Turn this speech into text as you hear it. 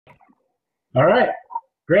All right.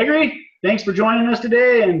 Gregory, thanks for joining us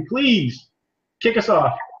today, and please kick us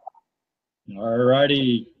off. All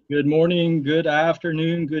righty. Good morning, good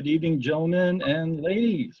afternoon, good evening, gentlemen and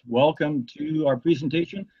ladies. Welcome to our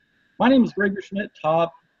presentation. My name is Gregory Schmidt,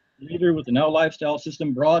 top leader with the Now Lifestyle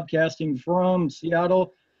System, broadcasting from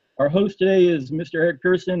Seattle. Our host today is Mr. Eric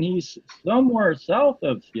Pearson. He's somewhere south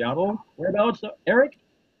of Seattle. Whereabouts, Eric?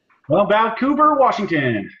 Well, Vancouver,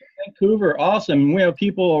 Washington. Vancouver, awesome. We have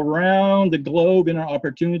people around the globe in our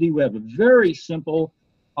opportunity. We have a very simple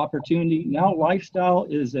opportunity. Now Lifestyle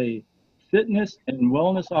is a fitness and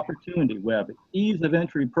wellness opportunity. We have an ease of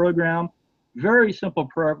entry program, very simple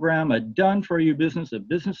program, a done for you business, a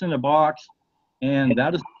business in a box. And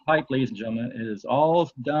that is the type, ladies and gentlemen. It is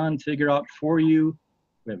all done, figured out for you.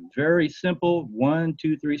 We have a very simple 1,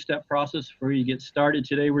 2, 3-step process for you to get started.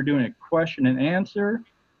 Today we're doing a question and answer.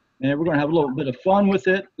 And we're going to have a little bit of fun with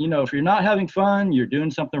it. You know, if you're not having fun, you're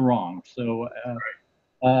doing something wrong. So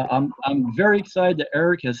I'm very excited that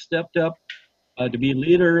Eric has stepped up to be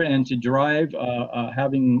leader and to drive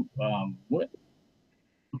having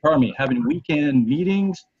weekend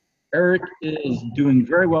meetings. Eric is doing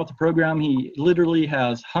very well with the program. He literally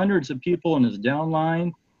has hundreds of people in his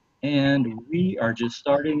downline, and we are just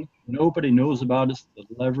starting. Nobody knows about us. The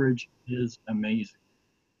leverage is amazing.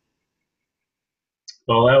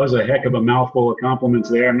 Well, that was a heck of a mouthful of compliments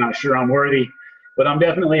there. I'm not sure I'm worthy, but I'm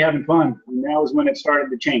definitely having fun. And that was when it started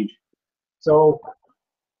to change. So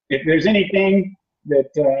if there's anything that,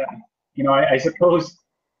 I suppose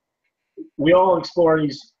we all explore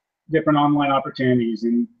these different online opportunities.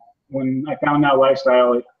 And when I found Now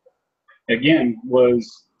Lifestyle, it, again,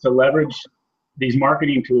 was to leverage these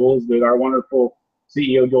marketing tools that our wonderful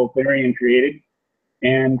CEO, Joel Therian, created.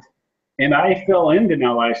 And I fell into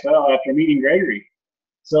Now Lifestyle after meeting Gregory.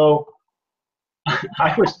 So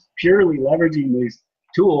I was purely leveraging these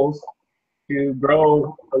tools to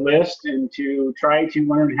grow a list and to try to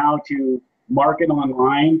learn how to market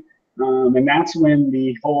online. And that's when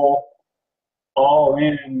the whole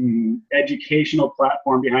all-in educational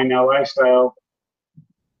platform behind Now Lifestyle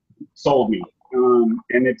sold me.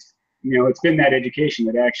 And it's been that education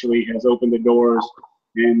that actually has opened the doors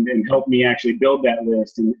and helped me actually build that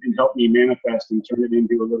list and help me manifest and turn it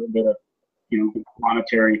into a little bit of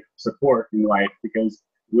monetary support in life, because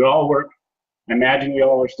we all work. I imagine we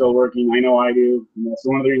all are still working. I know I do. And that's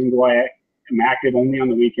one of the reasons why I'm active only on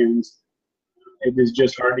the weekends. It is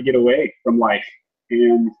just hard to get away from life.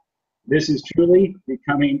 And this is truly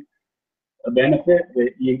becoming a benefit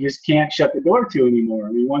that you just can't shut the door to anymore.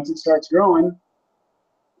 I mean, once it starts growing,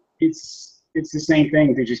 it's the same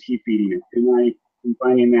thing to just keep feeding it. And I'm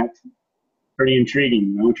finding that pretty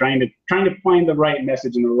intriguing. Trying to find the right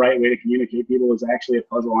message and the right way to communicate people is actually a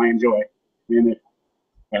puzzle I enjoy, and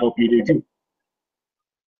I hope you do too.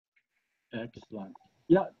 Excellent.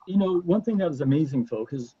 Yeah, one thing that is amazing,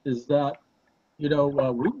 folks, is that we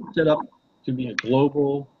were set up to be a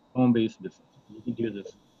global home-based business. You can do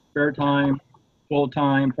this spare time, full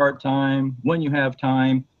time, part time, when you have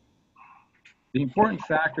time. The important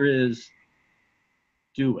factor is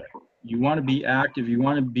do it. You want to be active. You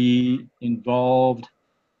want to be involved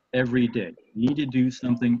every day. You need to do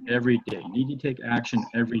something every day. You need to take action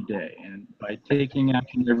every day. And by taking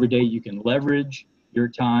action every day, you can leverage your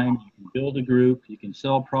time. You can build a group. You can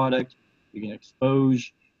sell product. You can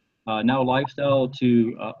expose Now Lifestyle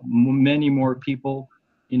to many more people.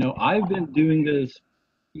 I've been doing this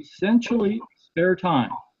essentially spare time.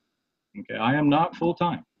 Okay, I am not full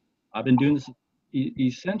time. I've been doing this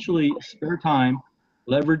essentially spare time,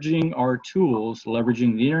 leveraging our tools,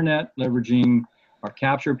 leveraging the internet, leveraging our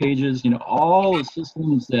capture pages, all the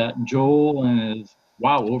systems that Joel and his,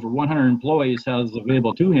 over 100 employees has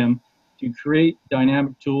available to him to create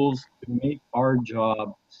dynamic tools to make our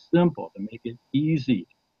job simple, to make it easy,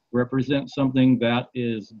 represent something that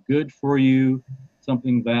is good for you,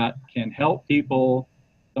 something that can help people,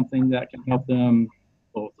 something that can help them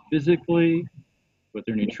both physically, with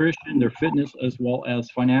their nutrition, their fitness, as well as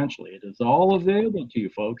financially. It is all available to you,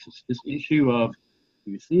 folks. It's this issue of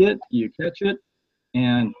you see it, you catch it,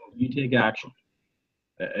 and you take action.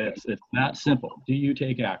 It's that simple. Do you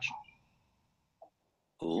take action?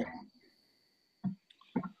 Cool.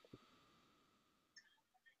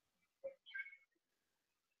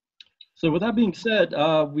 So with that being said,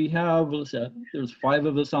 we have, there's 5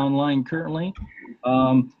 of us online currently.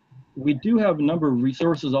 We do have a number of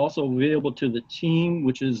resources also available to the team,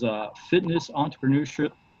 which is fitness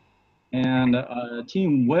entrepreneurship, and a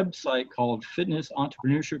team website called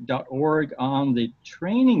fitnessentrepreneurship.org. On the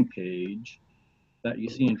training page that you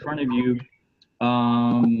see in front of you,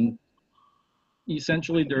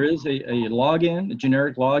 essentially there is a login, a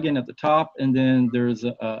generic login at the top, and then there's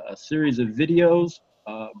a series of videos.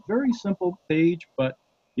 Very simple page, but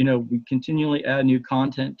we continually add new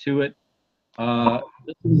content to it.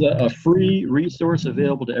 This is a free resource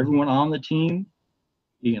available to everyone on the team.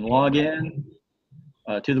 You can log in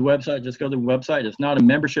to the website. Just go to the website. It's not a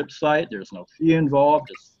membership site. There's no fee involved.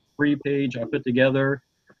 It's a free page I put together.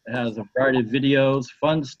 It has a variety of videos,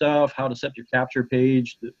 fun stuff, how to set your capture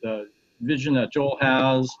page, the vision that Joel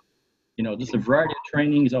has, just a variety of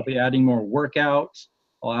trainings. I'll be adding more workouts.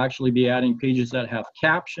 I'll actually be adding pages that have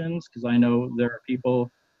captions, because I know there are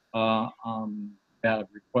people that have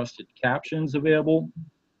requested captions available.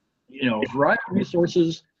 A variety of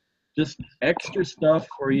resources, just extra stuff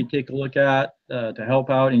for you to take a look at to help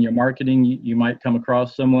out in your marketing. You might come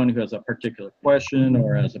across someone who has a particular question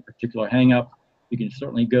or has a particular hang-up. You can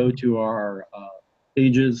certainly go to our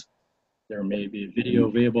pages. There may be a video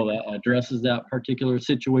available that addresses that particular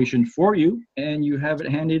situation for you, and you have it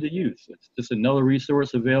handy to use. It's just another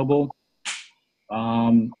resource available.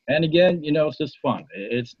 And again, it's just fun.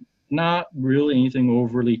 It's not really anything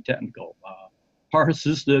overly technical. Our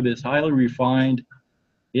system is highly refined.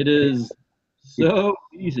 It is so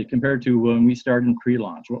easy compared to when we started in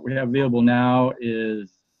pre-launch. What we have available now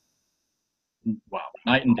is, wow,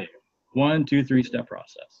 night and day. 1, 2, 3-step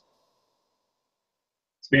process.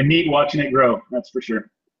 It's been neat watching it grow, that's for sure.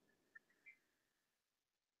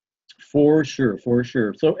 For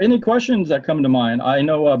sure. So any questions that come to mind? I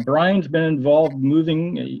know Brian's been involved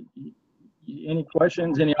moving. Any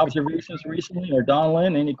questions, any observations recently? Or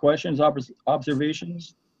Donalyn, any questions,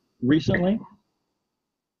 observations recently?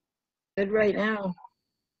 Good right now.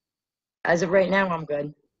 As of right now, I'm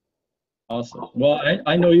good. Awesome. Well,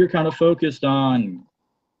 I know you're kind of focused on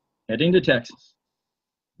heading to Texas.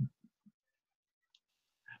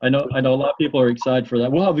 I know a lot of people are excited for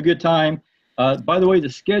that. We'll have a good time. By the way, the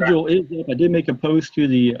schedule is up. I did make a post to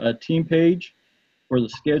the team page for the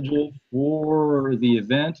schedule for the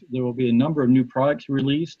event. There will be a number of new products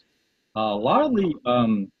released. A lot of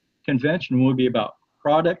the convention will be about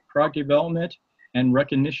product development, and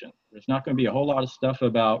recognition. There's not going to be a whole lot of stuff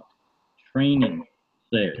about training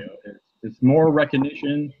there. It's more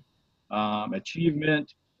recognition,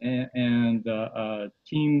 achievement, and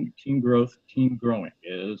team growth, team growing.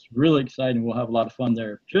 It's really exciting. We'll have a lot of fun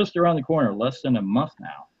there just around the corner, less than a month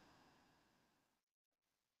now.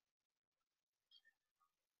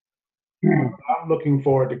 I'm looking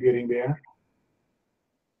forward to getting there.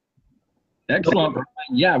 Excellent.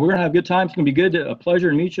 Yeah, we're going to have a good time. It's going to be good. A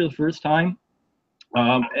pleasure to meet you the first time.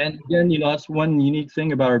 And again, that's one unique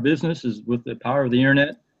thing about our business is with the power of the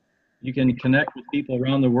internet, you can connect with people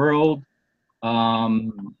around the world.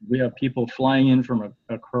 We have people flying in from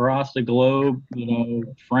across the globe,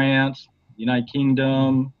 France, United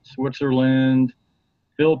Kingdom, Switzerland,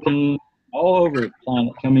 Philippines, all over the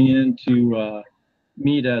planet coming in to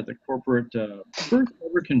meet at the corporate first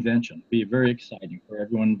ever convention. It'll be very exciting for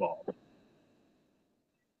everyone involved.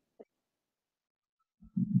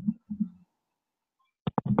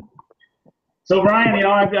 So Brian,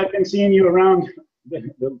 I've been seeing you around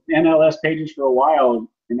the NLS pages for a while,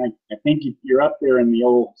 and I think you're up there in the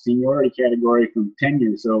old seniority category from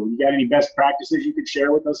tenure. So you got any best practices you could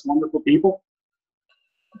share with us wonderful people?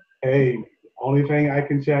 Hey, only thing I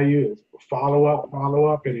can tell you is follow up,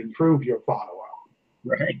 and improve your follow-up.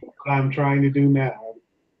 Right. What I'm trying to do now.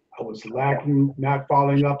 I was lacking, not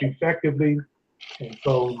following up effectively, and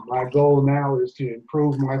so my goal now is to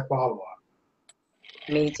improve my follow-up.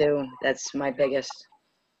 Me too. That's my biggest.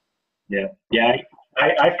 Yeah.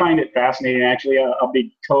 I find it fascinating, actually. I'll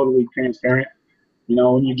be totally transparent.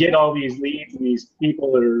 When you get all these leads and these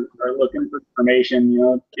people are looking for information,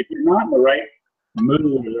 if you're not in the right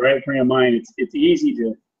mood or the right frame of mind, it's easy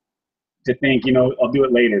to think, I'll do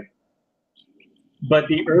it later. But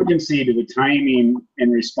the urgency to the timing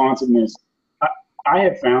and responsiveness, I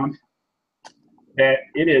have found that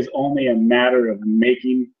it is only a matter of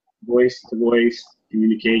making voice-to-voice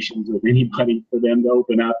communications with anybody for them to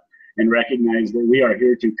open up and recognize that we are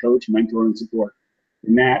here to coach, mentor, and support.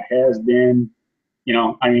 And that has been,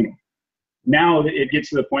 now it gets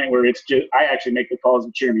to the point where it's just, I actually make the calls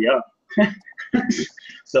to cheer me up.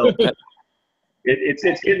 So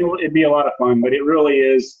it'd be a lot of fun, but it really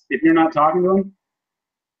is, if you're not talking to them,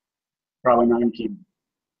 probably not going to keep them.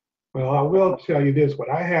 Well, I will tell you this, what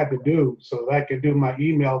I had to do so that I could do my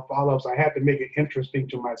email follow-ups, I had to make it interesting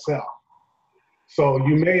to myself. So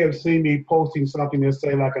you may have seen me posting something that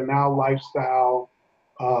say like a Now Lifestyle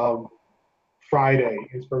Friday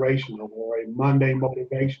inspirational, or a Monday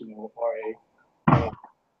motivational, or a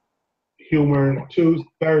humor Tuesday,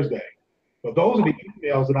 Thursday. But those are the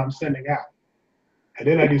emails that I'm sending out. And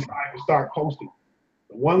then I decided to start posting.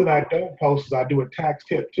 The one that I don't post is I do a tax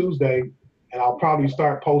tip Tuesday, and I'll probably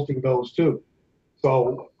start posting those too.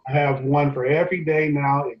 So I have one for every day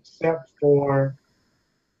now except for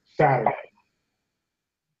Saturday.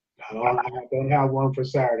 I don't have one for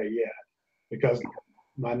Saturday yet because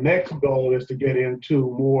my next goal is to get into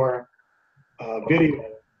more video,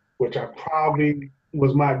 which I probably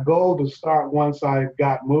was my goal to start once I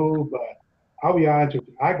got moved, but I'll be honest with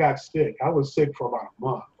you, I got sick. I was sick for about a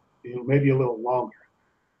month, maybe a little longer.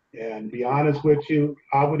 And be honest with you,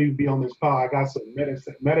 I wouldn't even be on this call. I got some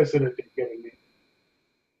medicine that they're giving me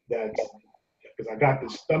that because I got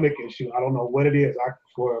this stomach issue. I don't know what it is.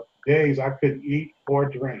 For days I couldn't eat or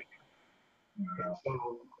drink. And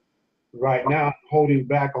so right now I'm holding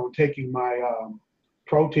back on taking my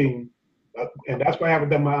protein, and that's why I haven't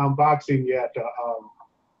done my unboxing yet.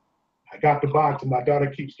 I got the box, and my daughter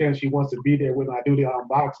keeps saying she wants to be there when I do the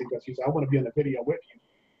unboxing because she said, I want to be in the video with you.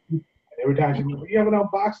 And every time she goes, you haven't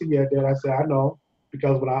unboxed it yet, Dad. I said, I know,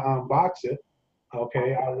 because when I unbox it,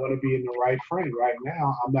 okay, I want to be in the right frame. Right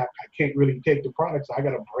now, I can't really take the product, so I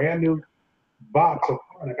got a brand new box of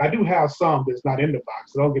product. I do have some that's not in the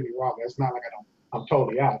box, so don't get me wrong. It's not like I'm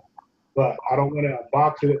totally out. But I don't want to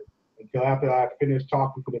unbox it until after I finish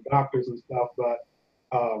talking to the doctors and stuff. But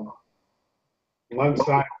once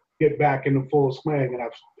I get back in the full swing, and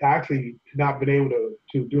I've actually not been able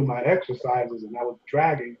to do my exercises, and I was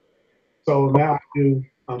dragging. So now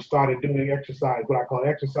I'm started doing exercise, what I call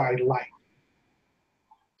exercise light.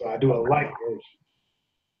 So I do a light version.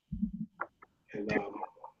 And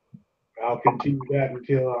I'll continue that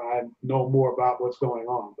until I know more about what's going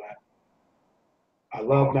on. But I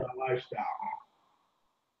love that lifestyle.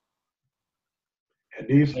 And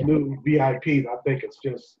these new VIPs, I think it's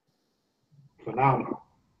just phenomenal.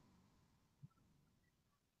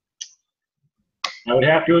 I would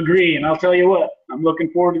have to agree, and I'll tell you what, I'm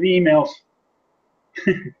looking forward to the emails.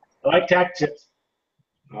 I like tax tips.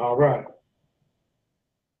 All right.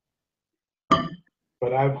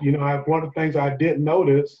 But one of the things I did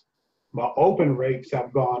notice, my open rates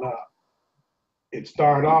have gone up. It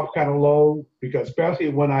started off kind of low because especially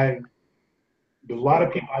when a lot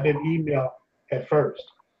of people I didn't email at first.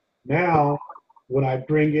 Now, when I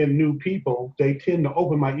bring in new people, they tend to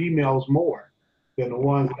open my emails more than the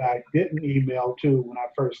ones that I didn't email to when I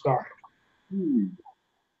first started. And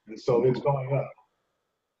so it's going up.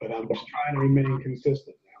 But I'm just trying to remain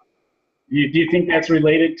consistent now. Do you think that's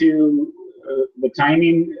related to the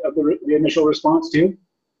timing of the initial response too?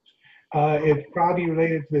 It's probably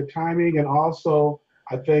related to the timing, and also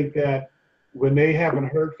I think that when they haven't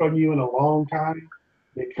heard from you in a long time,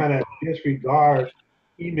 they kind of disregard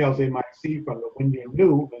emails they might see from you. When you're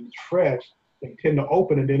new and it's fresh, they tend to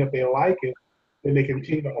open, and then if they like it, then they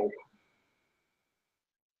continue to open.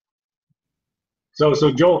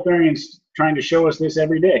 So Joel Therrien's trying to show us this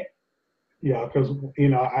every day. Yeah, because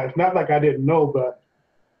it's not like I didn't know, but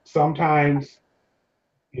sometimes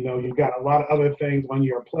you've got a lot of other things on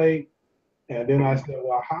your plate. And then I said,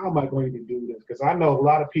 well, how am I going to do this? Because I know a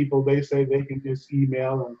lot of people, they say they can just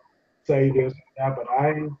email and say this and that, but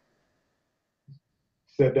I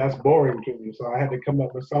said that's boring to me. So I had to come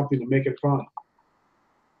up with something to make it fun.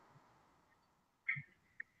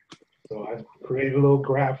 So I created a little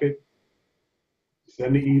graphic,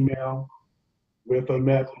 send the email with an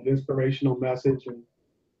inspirational message. And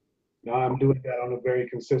now I'm doing that on a very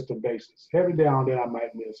consistent basis. Every now and then I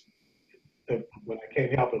might miss when I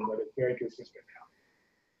can't help it, but it's very consistent now.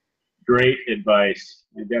 Great advice.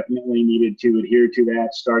 I definitely needed to adhere to that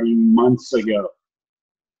starting months ago.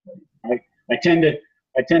 I tend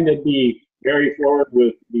to be very forward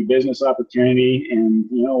with the business opportunity, and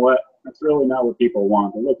you know what? That's really not what people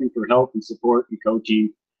want. They're looking for help and support and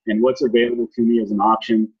coaching, and what's available to me as an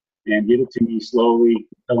option, and give it to me slowly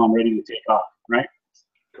until I'm ready to take off, right?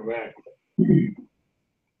 Correct.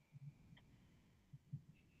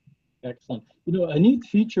 Excellent. A neat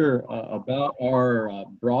feature about our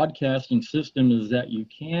broadcasting system is that you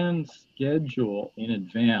can schedule in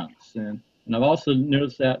advance. And I've also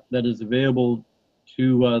noticed that is available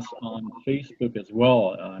to us on Facebook as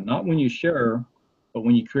well. Not when you share, but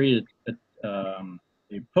when you create a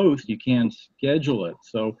post, you can schedule it.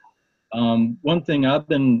 So one thing I've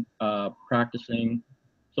been practicing,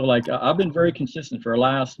 so like I've been very consistent for the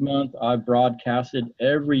last month. I've broadcasted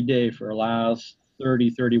every day for the last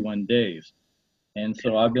 31 days. And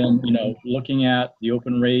so I've been, looking at the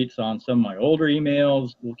open rates on some of my older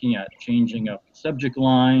emails, looking at changing up subject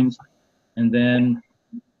lines, and then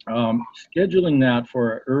scheduling that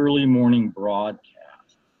for an early morning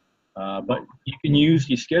broadcast. But you can use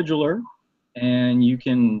the scheduler and you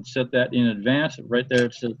can set that in advance. Right there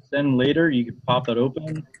it says send later. You can pop that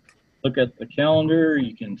open, look at the calendar.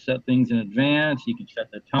 You can set things in advance. You can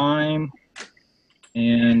set the time.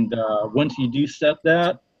 And once you do set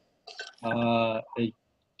that, it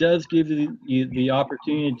does give you the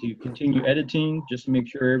opportunity to continue editing just to make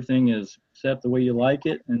sure everything is set the way you like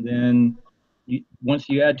it. And then once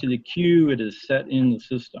you add to the queue, it is set in the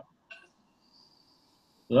system.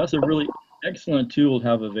 So that's a really excellent tool to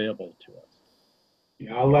have available to us.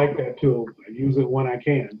 Yeah, I like that tool. I use it when I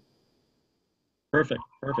can. Perfect,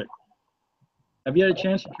 perfect. Have you had a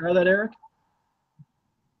chance to try that, Eric?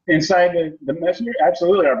 Inside the messenger,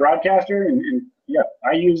 absolutely, our broadcaster, and yeah,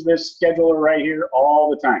 I use this scheduler right here all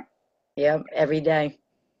the time. Yep, every day.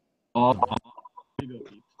 Oh,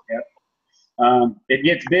 Yep. It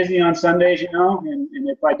gets busy on Sundays, you know, and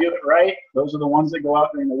if I do it right, those are the ones that go out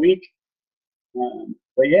during the week.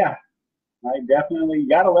 But yeah, I definitely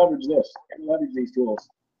got to leverage this. Got to leverage these tools.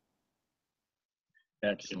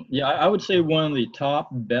 excellent. Yeah, I would say one of the top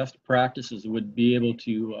best practices would be able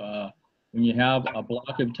to, when you have a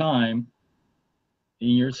block of time in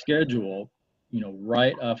your schedule,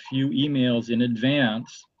 write a few emails in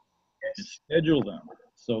advance and schedule them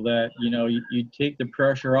so that, you take the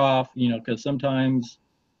pressure off, because sometimes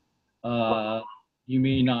you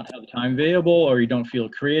may not have the time available, or you don't feel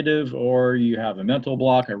creative, or you have a mental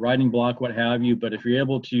block, a writing block, what have you. But if you're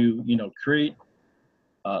able to, create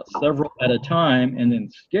several at a time and then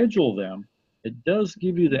schedule them, it does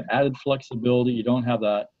give you the added flexibility. You don't have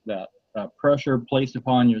that pressure placed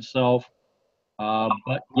upon yourself,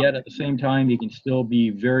 but yet at the same time, you can still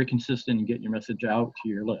be very consistent and get your message out to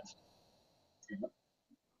your list.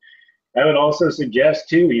 I would also suggest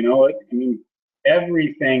too, I mean,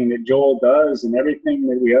 everything that Joel does and everything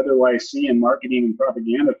that we otherwise see in marketing and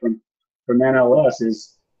propaganda from NLS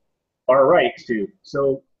is our rights too.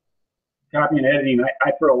 So copy and editing,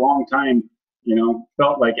 I for a long time,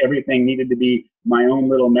 felt like everything needed to be my own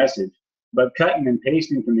little message. But cutting and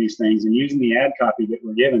pasting from these things and using the ad copy that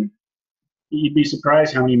we're given, you'd be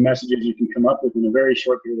surprised how many messages you can come up with in a very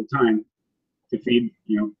short period of time to feed,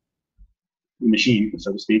 the machine,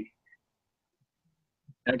 so to speak.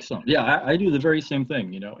 Excellent. Yeah, I do the very same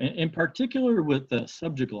thing, in particular with the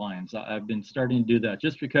subject lines. I've been starting to do that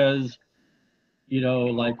just because,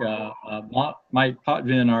 like Mike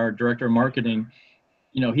Potvin, our director of marketing,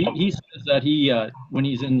 he says that he, when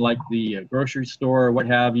he's in like the grocery store or what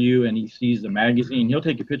have you, and he sees the magazine, he'll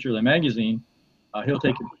take a picture of the magazine. He'll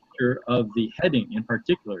take a picture of the heading in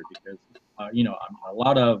particular because, a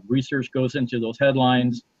lot of research goes into those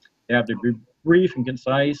headlines. They have to be brief and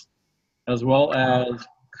concise, as well as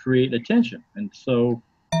create attention. And so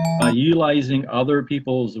utilizing other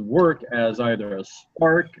people's work as either a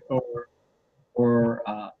spark or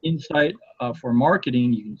insight for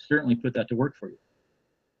marketing, you can certainly put that to work for you.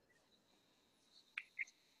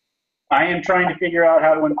 I am trying to figure out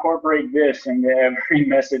how to incorporate this into every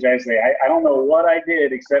message I say. I don't know what I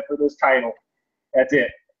did except for this title. That's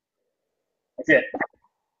it. That's it.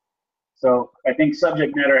 So I think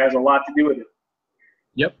subject matter has a lot to do with it.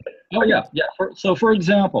 Yep. Oh, yeah. Yeah. So, for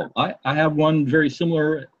example, I have one very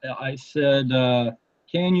similar. I said,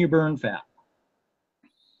 can you burn fat?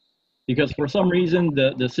 Because for some reason,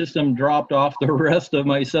 the system dropped off the rest of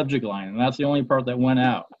my subject line, and that's the only part that went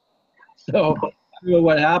out. So I don't know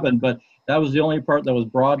what happened, but that was the only part that was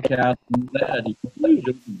broadcast. And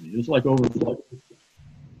it was like overflow.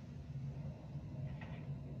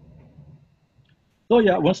 So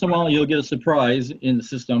yeah, once in a while you'll get a surprise in the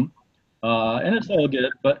system, and it's all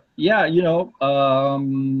good. But yeah,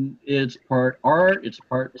 it's part art, it's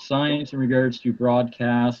part science in regards to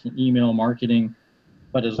broadcast and email marketing.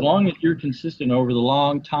 But as long as you're consistent over the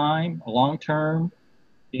long term,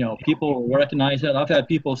 people will recognize that. I've had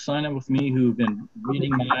people sign up with me who've been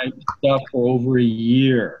reading my stuff for over a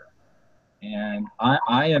year. And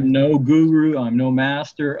I am no guru, I'm no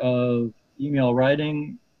master of email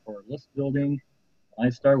writing or list building. When I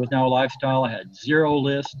started with Now Lifestyle, I had 0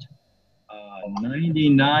 list.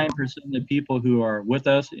 99% of the people who are with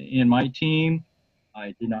us in my team,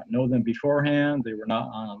 I did not know them beforehand. They were not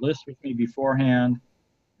on a list with me beforehand.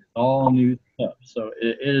 It's all new stuff. So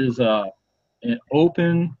it is an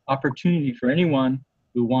open opportunity for anyone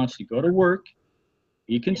who wants to go to work,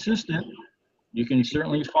 be consistent. You can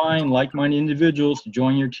certainly find like-minded individuals to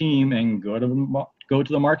join your team and go to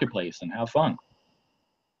the marketplace and have fun.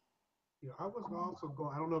 Yeah, I was also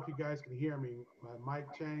going, I don't know if you guys can hear me. My mic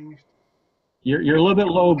changed. You're a little bit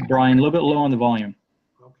low, Brian, a little bit low on the volume.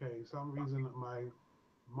 Okay, some reason my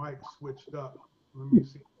mic switched up. Let me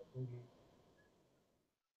see.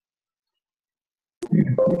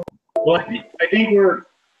 Well, I think we're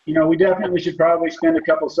we definitely should probably spend a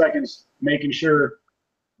couple seconds making sure.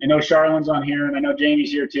 I know Charlene's on here, and I know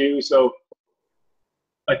Jamie's here too. So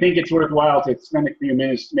I think it's worthwhile to spend a few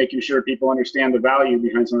minutes making sure people understand the value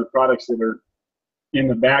behind some of the products that are in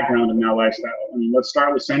the background of Now Lifestyle. I mean, let's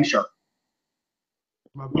start with SendShark.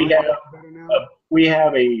 We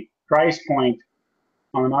have a price point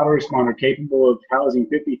on an autoresponder capable of housing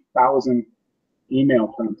 50,000 email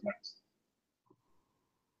contacts.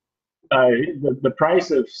 The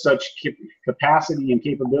price of such capacity and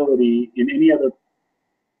capability in any other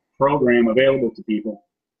program available to people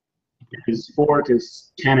is 4 to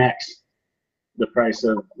 10x the price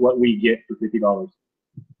of what we get for $50.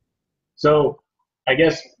 So I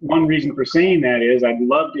guess one reason for saying that is I'd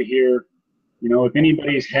love to hear, if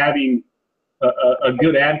anybody's having a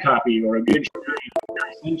good ad copy or a good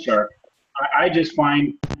SendShark. I just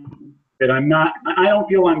find that I don't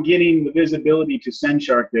feel I'm getting the visibility to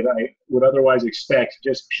SendShark that I would otherwise expect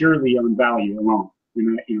just purely on value alone.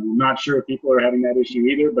 And I'm not sure if people are having that issue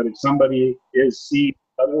either, but if somebody sees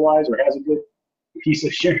otherwise or has a good piece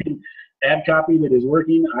of sharing ad copy that is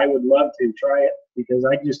working, I would love to try it because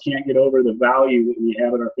I just can't get over the value that we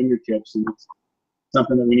have at our fingertips, and it's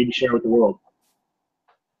something that we need to share with the world.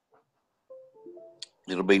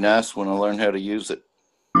 It'll be nice when I learn how to use it.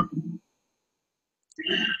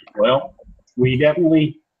 Well, we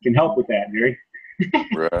definitely can help with that, Gary.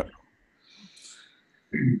 Right.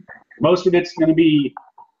 Most of it's going to be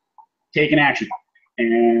taking action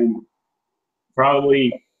and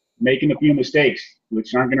probably making a few mistakes,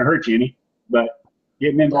 which aren't going to hurt you any, but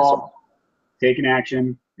getting involved, taking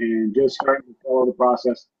action, and just starting to follow the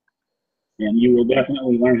process. And you will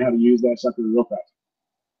definitely learn how to use that sucker real fast.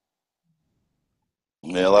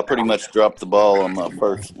 Well, I pretty much dropped the ball on my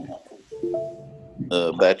first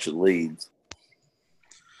batch of leads.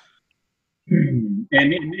 And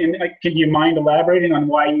can you mind elaborating on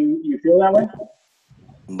why you feel that way?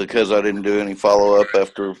 Because I didn't do any follow-up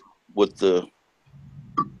after what the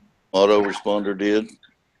autoresponder did.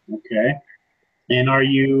 Okay. And are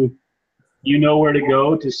you know where to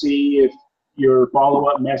go to see if your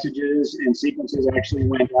follow-up messages and sequences actually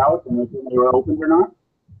went out and if they were opened or not?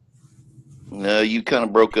 No, you kind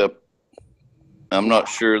of broke up. I'm not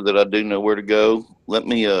sure that I do know where to go. Let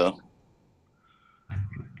me, I'm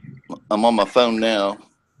on my phone now,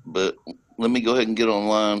 but let me go ahead and get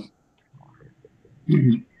online.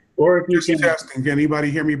 Or if you Just can. testing. Can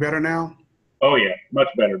anybody hear me better now? Oh, yeah. Much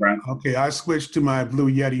better, Brian. Okay, I switched to my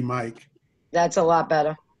Blue Yeti mic. That's a lot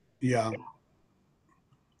better. Yeah.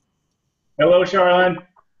 Hello, Charlene.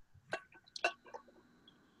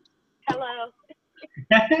 Hello.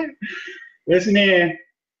 Listen in.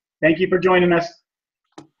 Thank you for joining us.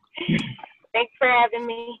 Thanks for having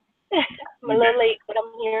me. I'm a little late, but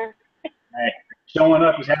I'm here. Hey, showing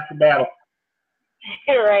up is half the battle.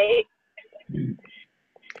 Right.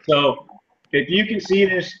 So if you can see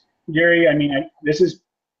this, Gary, this is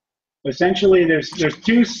essentially, there's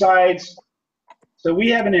two sides. So we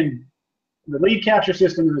have the lead capture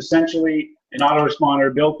system is essentially an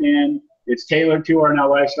autoresponder built in. It's tailored to our Now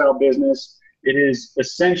Lifestyle business. It is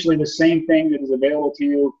essentially the same thing that is available to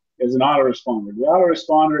you as an autoresponder. The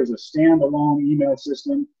autoresponder is a standalone email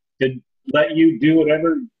system to let you do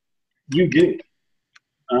whatever you do.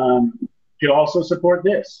 Could also support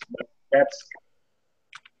this. But that's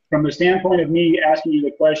from the standpoint of me asking you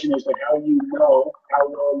the question as to how you know how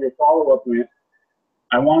well your follow-up went.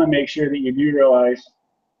 I want to make sure that you do realize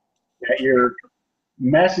that your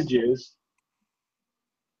messages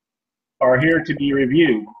are here to be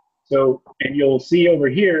reviewed. So, and you'll see over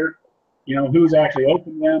here, who's actually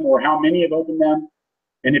opened them or how many have opened them.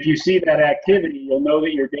 And if you see that activity, you'll know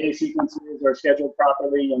that your day sequences are scheduled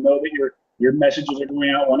properly. You'll know that your messages are going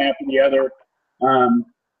out one after the other.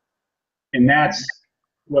 And that's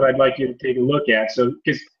what I'd like you to take a look at. So,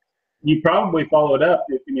 because you probably followed up.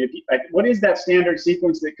 What is that standard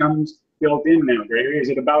sequence that comes built in now, Gregory? Is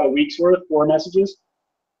it about a week's worth, 4 messages?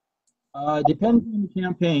 Depends on the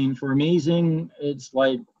campaign. For Amazing, it's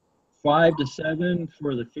like 5 to 7.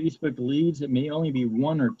 For the Facebook leads, it may only be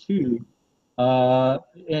 1 or 2. And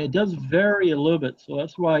it does vary a little bit. So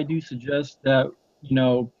that's why I do suggest that,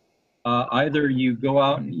 either you go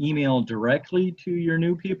out and email directly to your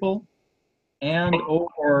new people and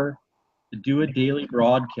or do a daily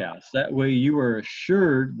broadcast. That way you are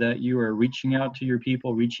assured that you are reaching out to your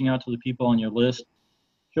people, reaching out to the people on your list,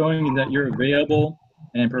 showing that you're available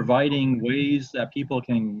and providing ways that people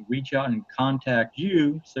can reach out and contact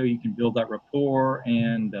you so you can build that rapport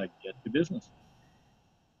and get to business.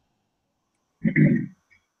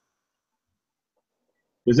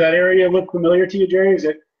 Does that area look familiar to you, Jerry? Is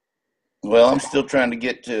it? Well, I'm still trying to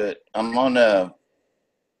get to it. I'm on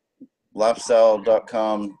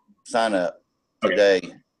lifestyle.com sign up today.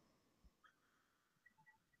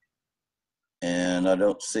 And I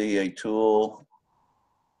don't see a tool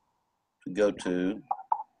to go to.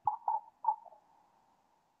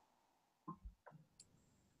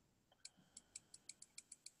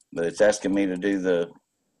 But it's asking me to do the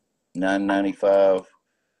 $9.95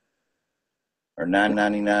 or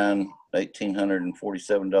 $9.99,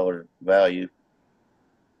 $1,847 value.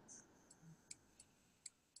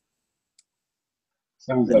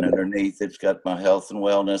 Sounds Then like underneath, it's got my health and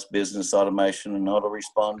wellness, business automation, and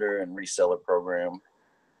autoresponder, and reseller program.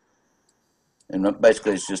 And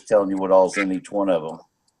basically, it's just telling you what all's in each one of them.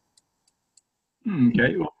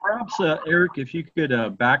 Okay, well, perhaps, Eric, if you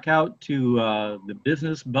could back out to the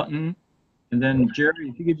business button, and then Jerry,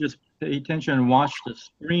 if you could just pay attention and watch the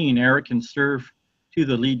screen, Eric can serve to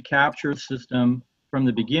the lead capture system from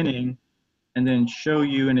the beginning, and then show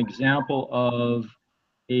you an example of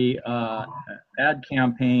a ad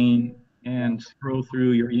campaign and scroll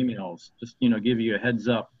through your emails. Just give you a heads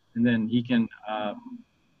up, and then you can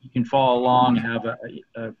follow along and have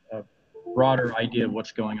a broader idea of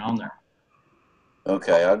what's going on there.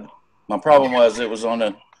 Okay, my problem was it was on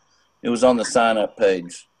the sign up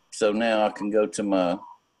page. So now I can go to my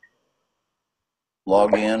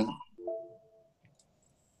login.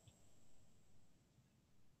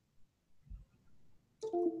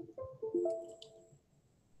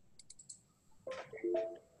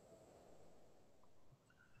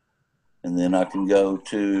 And then I can go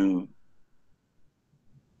to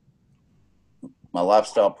my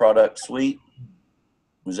lifestyle product suite.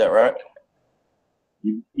 Is that right?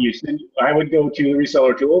 I would go to the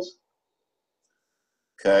reseller tools.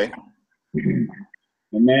 Okay.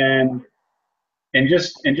 And then, and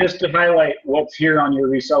just to highlight what's here on your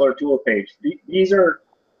reseller tool page, these are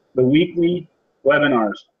the weekly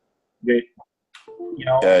webinars that,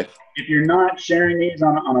 Okay. if you're not sharing these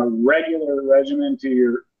on a regular regimen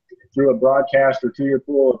through a broadcast or to your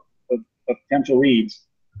pool of potential leads,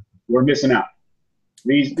 we're missing out.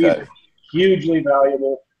 These are hugely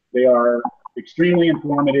valuable. They are extremely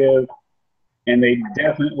informative, and they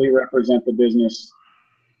definitely represent the business,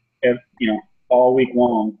 all week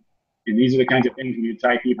long. And these are the kinds of things we need to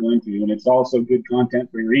tie people into. And it's also good content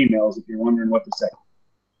for your emails if you're wondering what to say.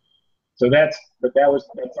 So that's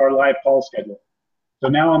our live call schedule. So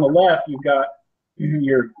now on the left, you've got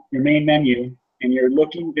your main menu, and you're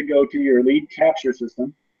looking to go to your lead capture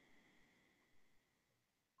system.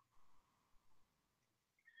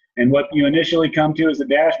 And what you initially come to is a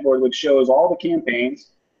dashboard which shows all the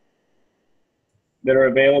campaigns that are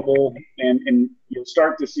available, and you'll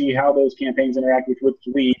start to see how those campaigns interact with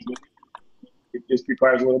leads. It just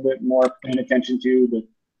requires a little bit more paying attention to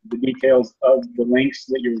the details of the links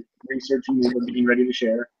that you're researching and getting ready to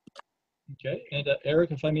share. Okay, and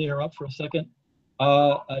Eric, if I may interrupt for a second.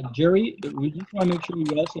 Jerry, would you want to make sure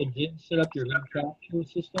you also did set up your lead capture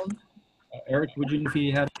system? Eric, would you, if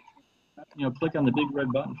you had, click on the big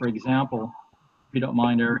red button, for example, if you don't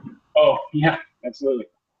mind, Eric. Oh, yeah, absolutely.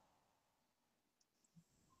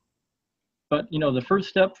 But, the first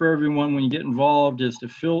step for everyone when you get involved is to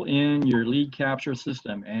fill in your lead capture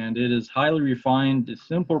system. And it is highly refined, a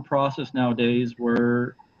simple process nowadays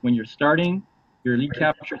where when you're starting your lead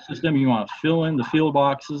capture system, you want to fill in the field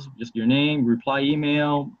boxes, just your name, reply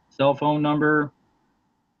email, cell phone number,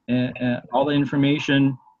 and all the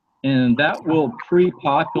information. And that will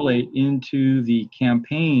pre-populate into the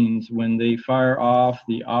campaigns when they fire off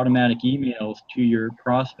the automatic emails to your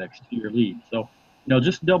prospects, to your leads. So,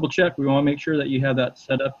 just double check. We want to make sure that you have that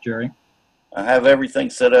set up, Jerry. I have everything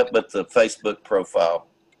set up but the Facebook profile.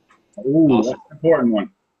 Ooh, Awesome. that's an important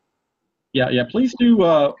one. Yeah. Please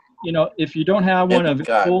do, if you don't have one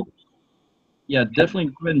available, definitely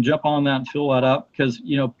go ahead and jump on that and fill that up, because,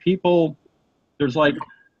 people, there's like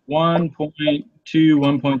 1.2,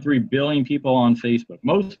 1.3 billion people on Facebook.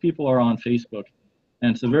 Most people are on Facebook,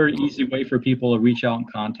 and it's a very easy way for people to reach out and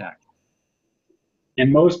contact. And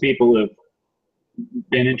most people have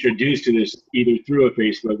been introduced to this either through a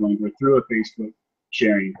Facebook link or through a Facebook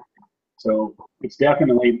sharing. So it's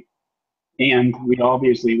definitely, and we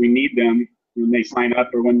need them when they sign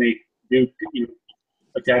up or when they do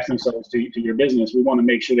attach themselves to your business. We want to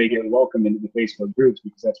make sure they get welcomed into the Facebook groups,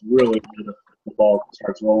 because that's really where the ball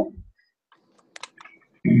starts rolling.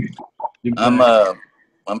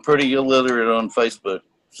 I'm pretty illiterate on Facebook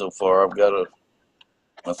so far.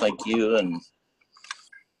 I thank you, and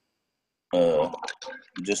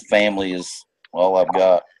just family is all I've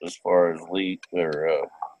got as far as lead or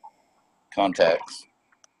contacts.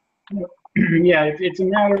 Yeah, it's a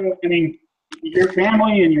matter of, your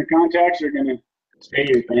family and your contacts are going to stay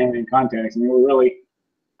your family and contacts. And we're really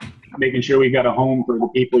making sure we've got a home for the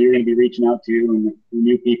people you're going to be reaching out to and the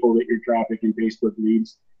new people that your traffic and Facebook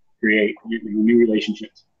leads create, new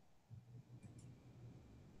relationships.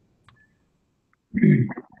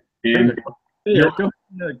 And Yeah, go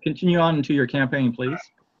continue on into your campaign, please.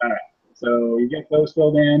 all right, so you get those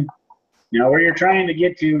filled in. Now where you're trying to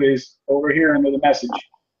get to is over here under the message.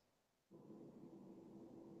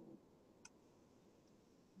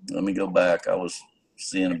 Let me go back. I was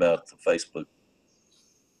seeing about the Facebook.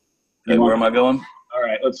 Okay, where am I going? All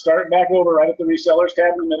right, let's start back over right at the resellers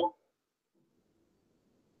tab in the middle.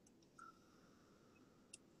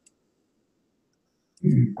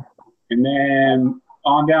 And then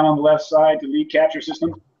on down on the left side to lead capture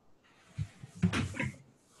system.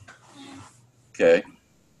 Okay.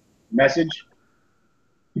 Message.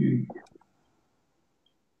 And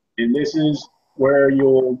this is where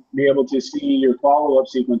you'll be able to see your follow-up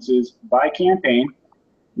sequences by campaign.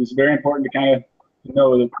 It's very important to kind of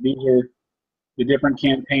know that these are the different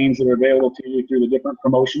campaigns that are available to you through the different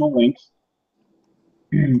promotional links.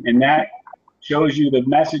 And that shows you the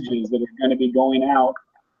messages that are going to be going out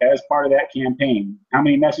as part of that campaign. How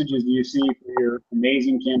many messages do you see for your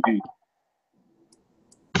amazing campaign?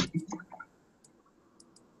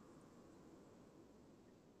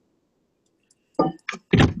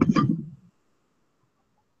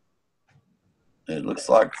 It looks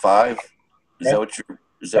like 5. Is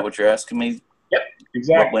that what you're asking me? Yep,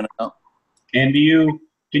 exactly. What went out? And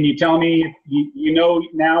can you tell me, you know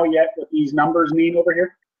now yet what these numbers mean over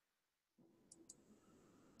here?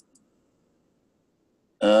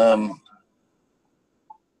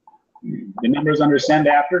 The numbers under send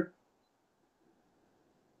after?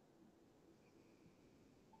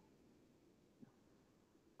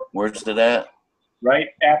 Where's it at? Right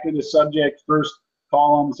after the subject first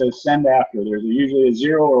column says send after. There's usually a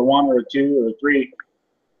 0 or 1 or a 2 or a 3.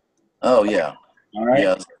 Oh, yeah. All right.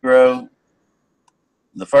 Yeah, 0.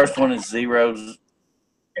 The first one is 0s.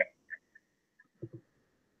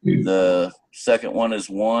 The second one is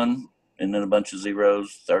 1, and then a bunch of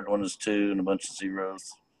 0s. Third one is 2, and a bunch of 0s.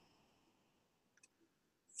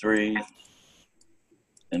 3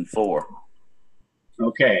 and 4.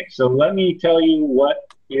 Okay, so let me tell you what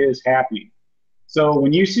is happening. So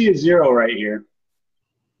when you see a 0 right here,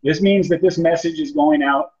 this means that this message is going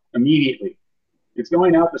out immediately. It's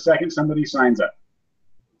going out the second somebody signs up.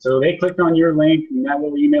 So they clicked on your link and that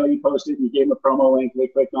little email you posted, you gave them a promo link, they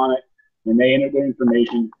clicked on it, and they entered their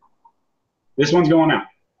information. This one's going out.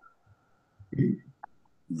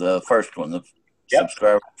 The first one, the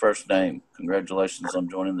subscriber first name. Congratulations on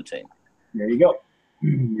joining the team. There you go.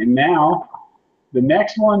 And now the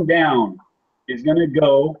next one down is going to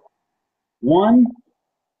go 1,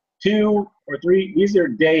 2, or 3. These are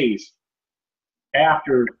days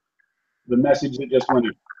after the message that just went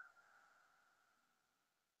in.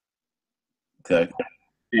 Okay.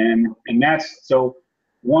 And that's, so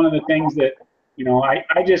one of the things that,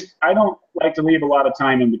 I don't like to leave a lot of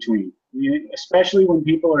time in between, especially when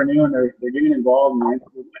people are new and they're getting involved. And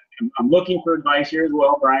I'm looking for advice here as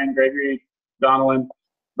well, Brian, Gregory, Donalyn,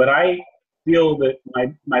 but I feel that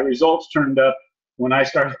my results turned up when I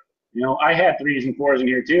started. I had 3s and 4s in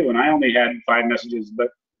here too, and I only had 5 messages, but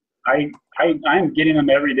I'm getting them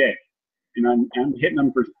every day, and I'm hitting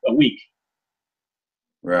them for a week.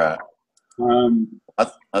 Right.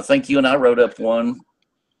 I think you and I wrote up one,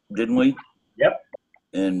 didn't we? Yep.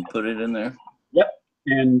 And put it in there. Yep.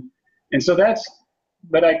 And so that's,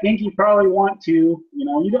 but I think you probably want to,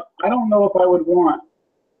 I don't know if I would want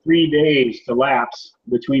 3 days to lapse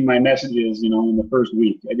between my messages, in the first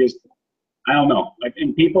week. I don't know.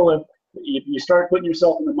 And people, if you start putting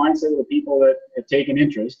yourself in the mindset of the people that have taken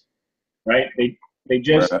interest, right? They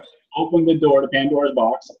just opened the door to Pandora's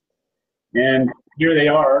box, and here they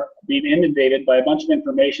are being inundated by a bunch of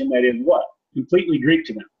information that is completely Greek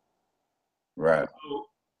to them. Right. So,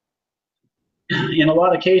 in a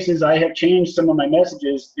lot of cases, I have changed some of my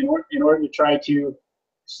messages in order to try to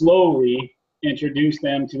slowly introduce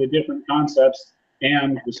them to the different concepts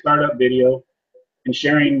and the startup video, and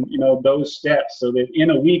sharing, those steps, so that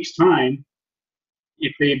in a week's time,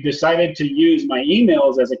 if they've decided to use my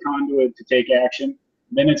emails as a conduit to take action,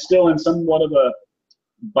 then it's still in somewhat of a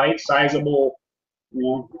bite-sizable,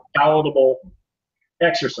 palatable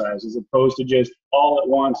exercise, as opposed to just all at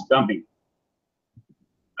once dumping.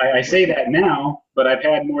 I say that now, but I've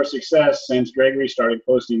had more success since Gregory started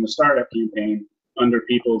posting the startup campaign under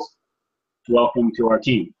people's welcome to our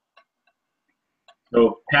team.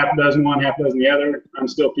 So half a dozen one, half a dozen the other. I'm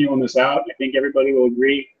still feeling this out. I think everybody will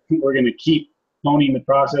agree. We're going to keep honing the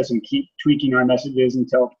process and keep tweaking our messages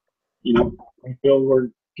until, we feel we're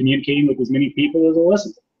communicating with as many people as will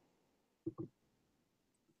listen.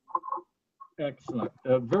 Excellent.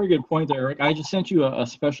 Very good point there, Eric. I just sent you a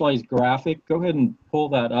specialized graphic. Go ahead and pull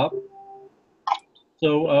that up.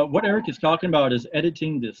 So what Eric is talking about is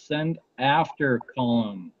editing the send after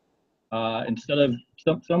column. Instead of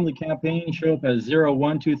some of the campaigns show up as 0,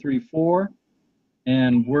 1, 2, 3, 4,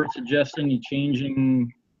 and we're suggesting you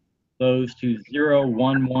changing those to 0,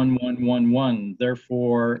 1, 1, 1, 1, 1.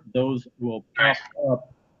 Therefore, those will pop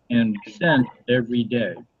up and be sent every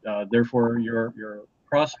day. Therefore, your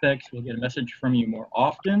prospects will get a message from you more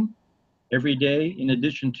often, every day, in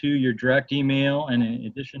addition to your direct email and in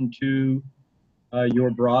addition to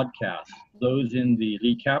your broadcasts. Those in the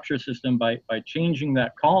lead capture system, by changing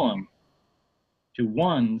that column to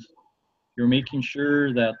ones, you're making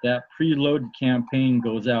sure that that preloaded campaign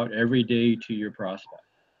goes out every day to your prospect.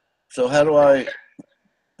 So how do I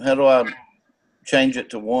change it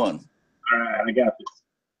to 1? All right, I got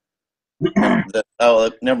this.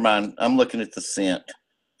 Oh, never mind. I'm looking at the sent.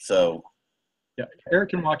 So Yeah,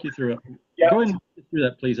 Eric can walk you through it. Yep. Go ahead and walk you through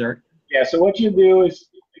that, please, Eric. Yeah, so what you do is,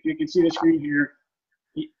 if you can see the screen here,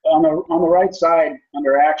 on the right side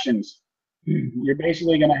under actions, you're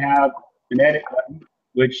basically going to have an edit button,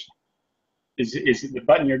 which is the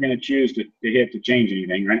button you're going to choose to hit to change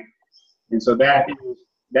anything, right? And so that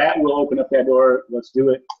will open up that door. Let's do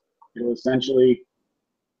it. It'll essentially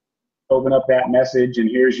open up that message, and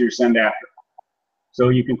here's your send after. So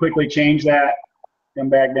you can quickly change that, come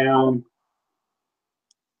back down,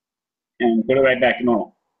 and put it right back to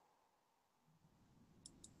normal.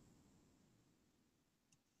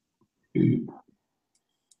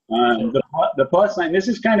 The plus sign, this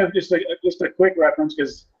is kind of just a quick reference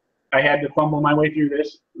because I had to fumble my way through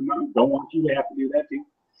this. Don't want you to have to do that too.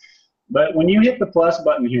 But when you hit the plus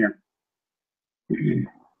button here,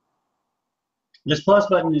 this plus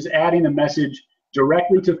button is adding a message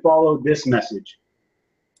directly to follow this message.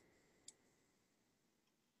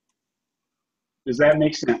 Does that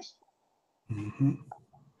make sense? Mm-hmm.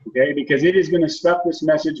 Okay, because it is going to stuff this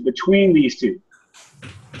message between these two.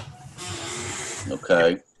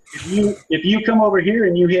 okay. If you come over here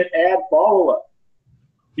and you hit add follow-up,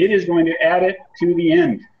 it is going to add it to the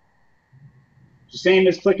end. It's the same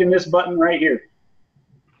as clicking this button right here.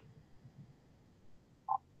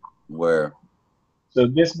 Where? So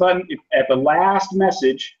this button, at the last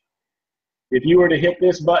message, if you were to hit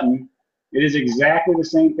this button, it is exactly the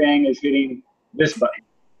same thing as hitting this button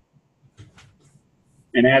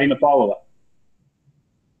and adding a follow-up.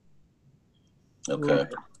 Okay.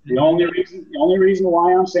 The only reason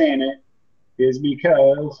why I'm saying it is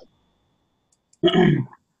because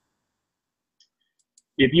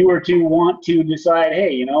if you were to want to decide,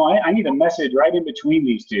 hey, you know, I need a message right in between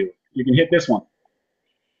these two, you can hit this one,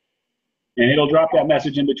 and it'll drop that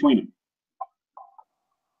message in between them.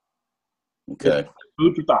 Okay.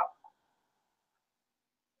 Food for thought.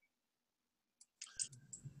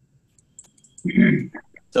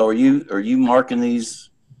 So are you marking these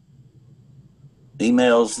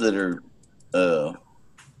emails that are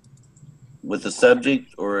with the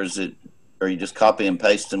subject, or are you just copy and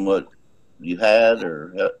pasting what you had,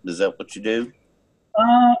 or is that what you do?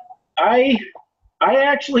 I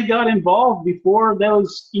actually got involved before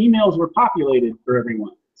those emails were populated for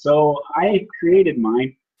everyone. So I created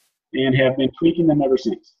mine and have been tweaking them ever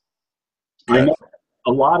since. Okay. I know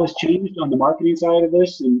a lot has changed on the marketing side of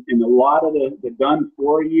this, and a lot of the done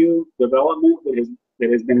for you development that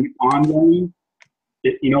has been ongoing.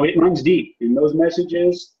 It runs deep in those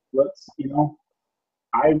messages. I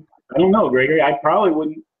don't know, Gregory. I probably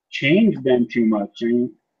wouldn't change them too much,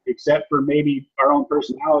 except for maybe our own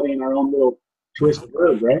personality and our own little twist of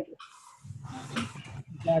words, right?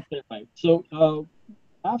 Exactly right. So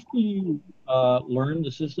after you learn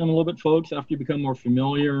the system a little bit, folks, after you become more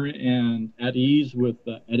familiar and at ease with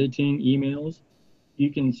editing emails,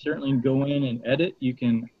 you can certainly go in and edit. You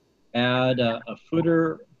can add a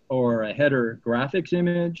footer or a header graphics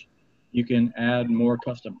image. You can add more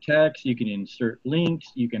custom text. You can insert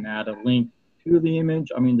links. You can add a link to the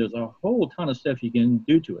image. I mean, there's a whole ton of stuff you can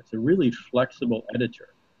do to it. It's a really flexible editor.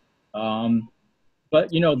 But,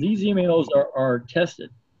 these emails are tested.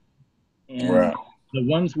 And Right. the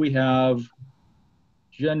ones we have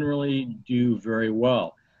generally do very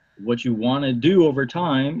well. What you want to do over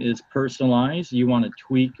time is personalize. You want to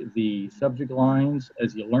tweak the subject lines.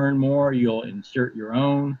 As you learn more, you'll insert your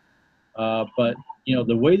own. But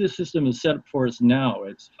the way the system is set up for us now,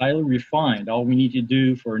 it's highly refined. All we need to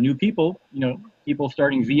do for new people, people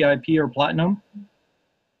starting VIP or Platinum,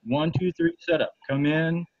 1, 2, 3 setup. Come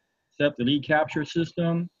in, set up the lead capture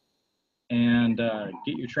system, and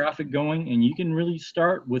get your traffic going, and you can really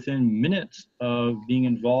start within minutes of being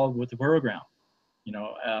involved with the program.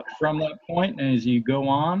 From that point, as you go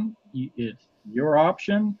on, it's your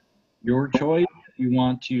option, your choice. If you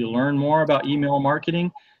want to learn more about email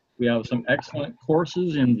marketing, we have some excellent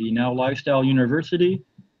courses in the Now Lifestyle University.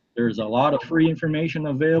 There's a lot of free information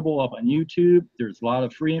available up on YouTube. There's a lot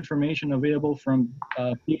of free information available from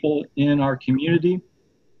people in our community.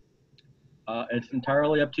 It's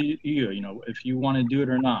entirely up to you, if you want to do it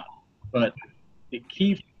or not. But the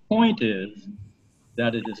key point is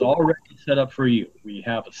that it is already set up for you. We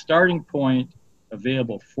have a starting point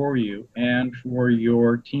available for you and for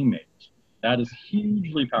your teammates. That is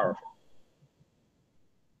hugely powerful.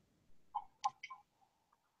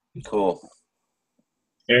 Cool.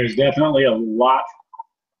 There's definitely a lot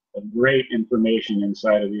of great information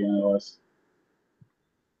inside of the NLS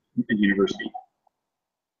University.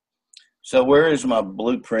 So where is my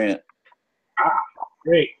blueprint?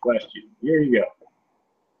 Great question. Here you go.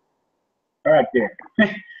 All right, there.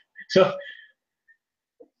 So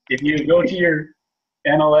if you go to your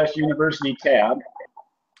NLS University tab,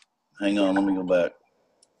 Hang on, let me go back.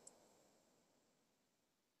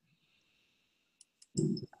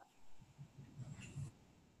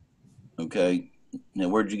 Okay. Now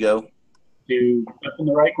where'd you go? to up in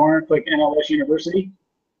the right corner, click NLS University.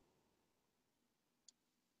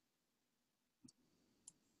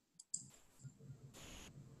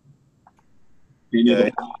 And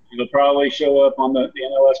it'll probably show up on the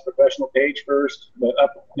NLS professional page first, but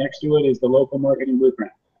up next to it is the local marketing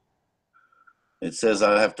blueprint. It says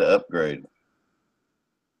I have to upgrade.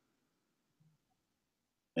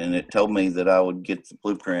 And it told me that I would get the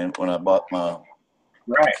blueprint when I bought my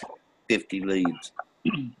Right. 50 leads.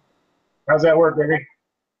 How's that work, Gregory?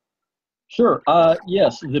 Sure.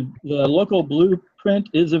 Yes, the local blueprint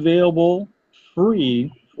is available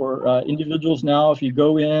free for individuals now. If you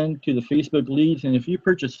go into the Facebook leads, and if you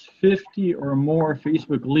purchase 50 or more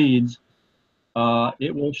Facebook leads,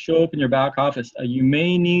 it will show up in your back office. You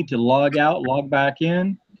may need to log out, log back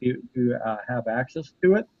in to have access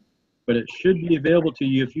to it, but it should be available to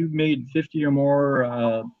you. If you've made 50 or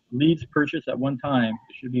more leads purchased at one time,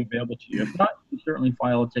 it should be available to you. If not, you can certainly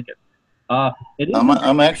file a ticket. It is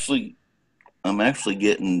I'm actually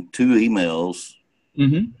getting 2 emails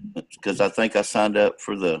because I think I signed up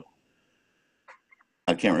for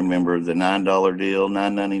I can't remember, the $9 deal,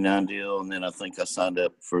 $9.99 deal, and then I think I signed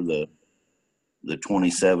up for the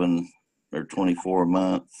 27 or 24 a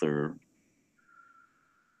month, or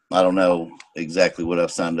I don't know exactly what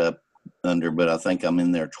I've signed up under, but I think I'm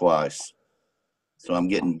in there twice. So I'm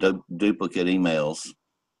getting duplicate emails.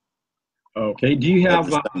 Okay. Do you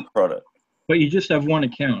have the same product? But you just have one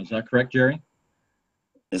account, is that correct, Jerry?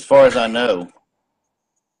 As far as I know,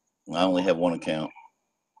 I only have one account.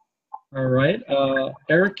 All right.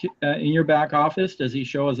 Eric, in your back office, does he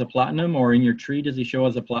show as a platinum, or in your tree, does he show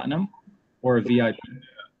as a platinum or a VIP?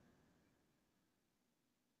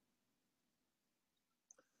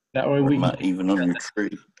 That way we can... Even on your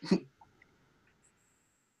tree.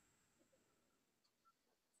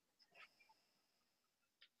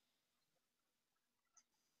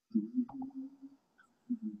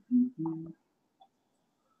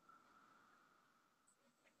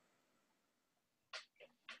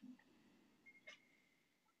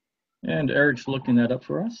 And Eric's looking that up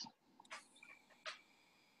for us.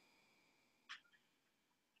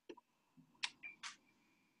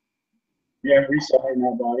 Yeah, reseller in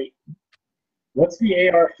that body. What's the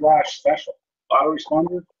AR Flash special?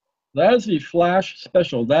 Autoresponder? That is the Flash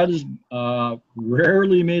special. That is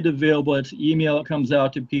rarely made available. It's email that comes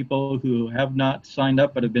out to people who have not signed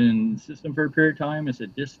up but have been in the system for a period of time. It's a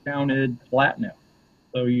discounted platinum.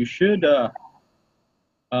 So you should,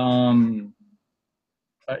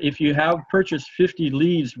 if you have purchased 50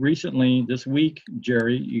 leads recently this week,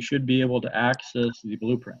 Jerry, you should be able to access the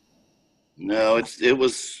blueprint. No, it's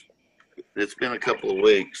been a couple of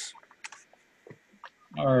weeks.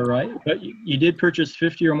 All right, but you did purchase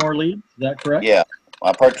 50 or more leads, is that correct? Yeah,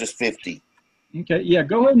 I purchased 50. Okay, yeah,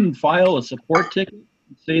 go ahead and file a support ticket.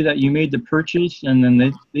 Say that you made the purchase, and then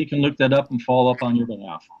they can look that up and follow up on your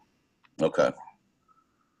behalf. Okay.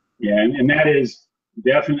 Yeah, and that is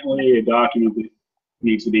definitely a document that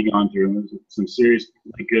needs to be gone through. There's some seriously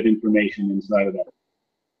good information inside of that.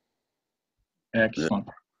 Excellent.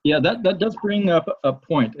 Yeah, that does bring up a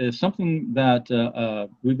point. It's something that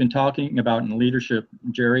we've been talking about in leadership,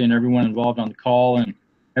 Jerry, and everyone involved on the call and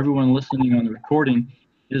everyone listening on the recording,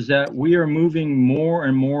 is that we are moving more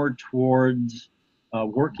and more towards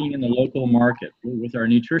working in the local market with our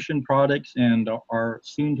nutrition products and our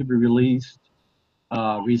soon-to-be released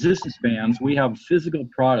resistance bands. We have physical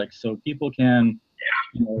products, so people can,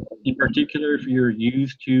 in particular, if you're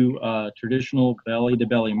used to traditional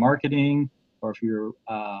belly-to-belly marketing, or if you're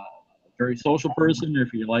very social person, or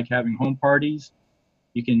if you like having home parties,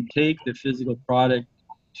 you can take the physical product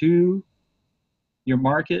to your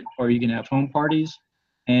market, or you can have home parties.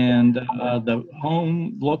 And the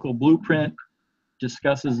home local blueprint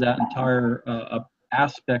discusses that entire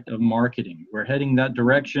aspect of marketing. We're heading that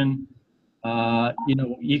direction. You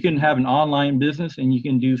know, you can have an online business and you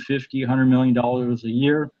can do $50, $100 million a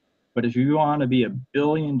year. But if you want to be $1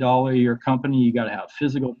 billion a year company, you got to have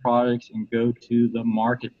physical products and go to the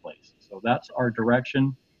marketplace. So that's our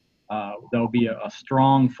direction. There'll be a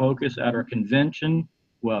strong focus at our convention.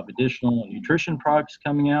 We'll have additional nutrition products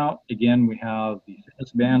coming out. Again, we have the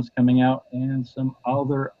fitness bands coming out and some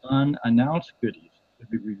other unannounced goodies to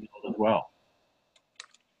be revealed as well.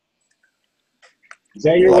 Is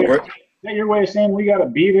that your way of saying we got to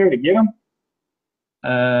be there to get them?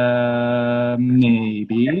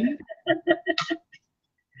 Maybe.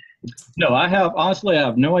 No, honestly, I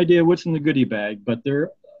have no idea what's in the goodie bag, but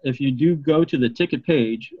if you do go to the ticket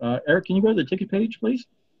page, Eric, can you go to the ticket page, please?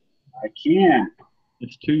 I can.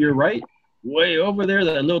 It's to your right, way over there,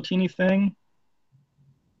 that little teeny thing.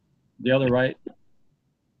 The other right.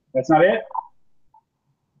 That's not it?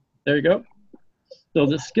 There you go. So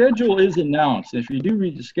the schedule is announced. If you do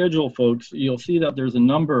read the schedule, folks, you'll see that there's a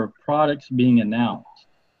number of products being announced.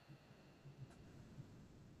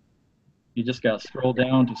 You just got to scroll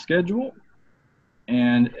down to schedule,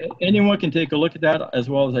 and anyone can take a look at that, as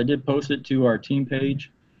well as I did post it to our team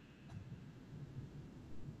page.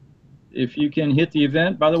 If you can hit the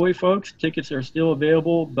event, by the way, folks, tickets are still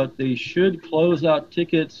available, but they should close out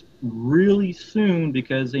tickets really soon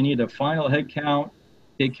because they need a final head count,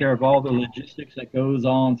 take care of all the logistics that goes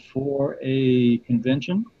on for a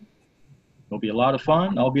convention. It'll be a lot of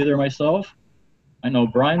fun. I'll be there myself. I know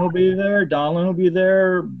Brian will be there, Donlin will be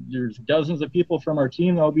there. There's dozens of people from our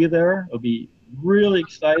team that will be there. It'll be really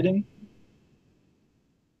exciting.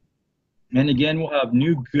 And again, we'll have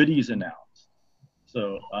new goodies announced.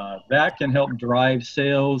 So that can help drive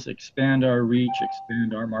sales, expand our reach,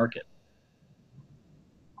 expand our market.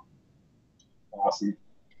 Awesome.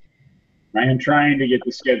 I am trying to get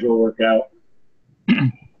the schedule worked out.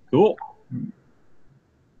 Cool.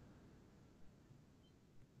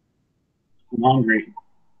 I'm hungry.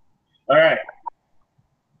 All right.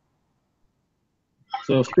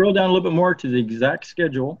 So scroll down a little bit more to the exact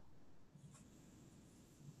schedule.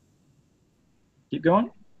 Keep going.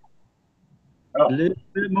 Oh. A little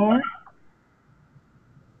bit more.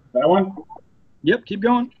 That one? Yep, keep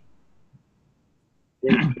going.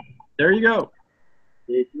 There you go.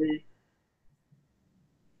 Day 3.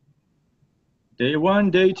 Day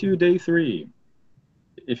 1, day 2, day 3.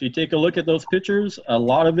 If you take a look at those pictures, a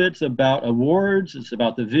lot of it's about awards. It's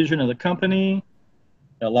about the vision of the company.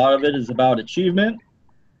 A lot of it is about achievement.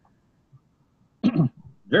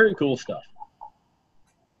 Very cool stuff.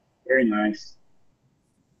 Very nice.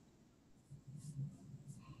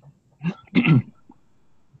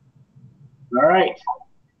 All right.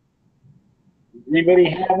 Does anybody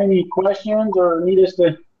have any questions or need us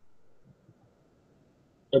to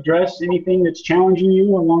address anything that's challenging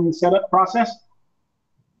you along the setup process?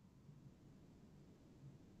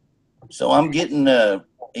 So I'm getting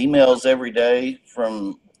emails every day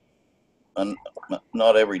from,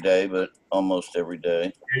 not every day, but almost every day.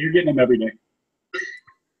 Yeah, you're getting them every day.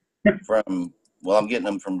 From, well, I'm getting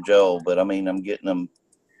them from Joel, but I mean, I'm getting them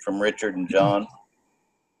from Richard and John.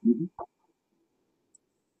 Mm-hmm.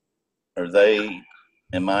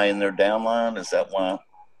 Am I in their downline? Is that why?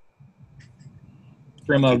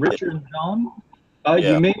 From Richard and John?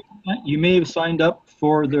 Yeah. You may have signed up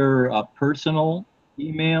for their personal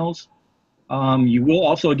emails. You will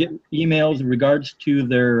also get emails in regards to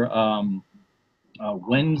their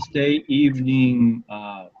Wednesday evening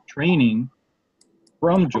training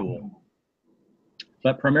from Joel.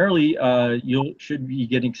 But primarily, you should be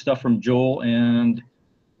getting stuff from Joel, and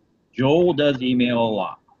Joel does email a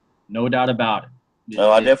lot, no doubt about it.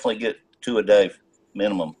 Oh, I definitely get 2 a day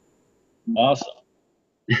minimum. Awesome.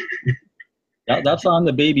 That's on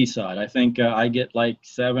the baby side. I think I get like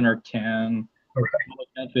 7 or 10.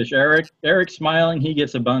 Right. Fish. Eric's smiling. He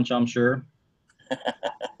gets a bunch, I'm sure.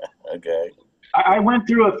 Okay. I went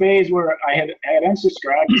through a phase where I had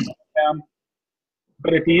unsubscribed to some of them,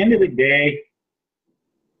 but at the end of the day,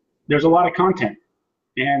 there's a lot of content,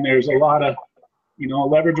 and there's a lot of,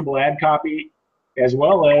 leverageable ad copy, as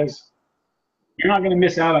well as you're not going to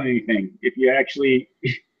miss out on anything if you actually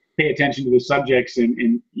pay attention to the subjects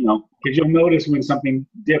and because you'll notice when something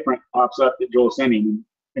different pops up that Joel's sending,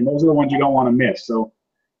 and those are the ones you don't want to miss. So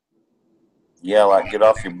yeah, like get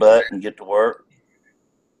off your butt and get to work.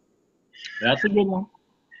 That's a good one.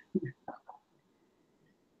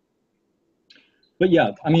 But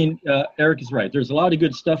yeah, I mean, Eric is right. There's a lot of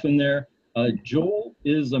good stuff in there. Joel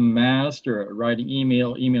is a master at writing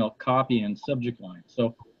email copy, and subject line.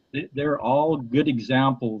 So they're all good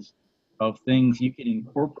examples of things you can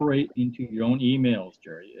incorporate into your own emails,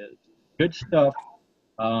 Jerry. It's good stuff.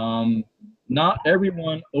 Not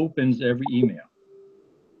everyone opens every email.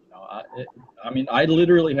 You know, I mean, I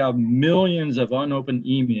literally have millions of unopened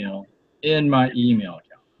email in my email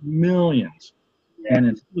account. Millions. And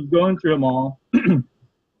instead of going through them all,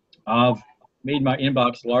 I've made my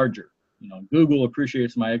inbox larger. You know, Google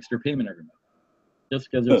appreciates my extra payment every month just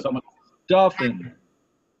because there's so much stuff in there.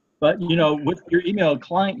 But, you know, with your email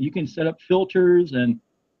client, you can set up filters, and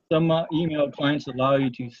some email clients allow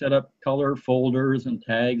you to set up color folders and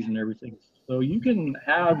tags and everything. So you can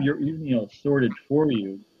have your email sorted for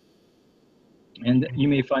you, and you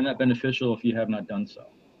may find that beneficial if you have not done so.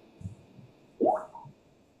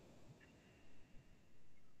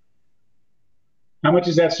 How much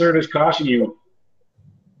is that service costing you?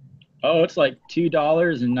 Oh, it's like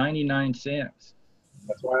 $2.99.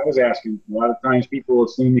 That's why I was asking. A lot of times people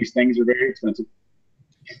assume these things are very expensive.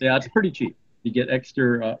 Yeah, it's pretty cheap. You get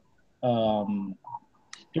extra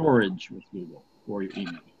storage with Google for your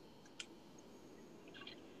email.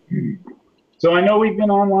 So I know we've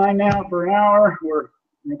been online now for an hour. We're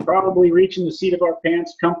probably reaching the seat of our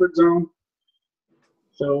pants comfort zone.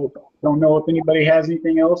 So don't know if anybody has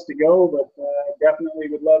anything else to go, but definitely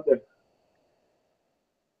would love to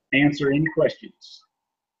answer any questions.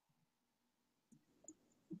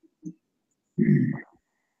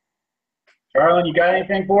 Charlene, you got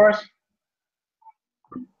anything for us?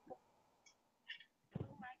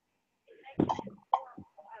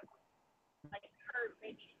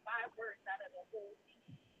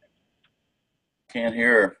 Can't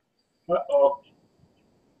hear her. Uh-oh.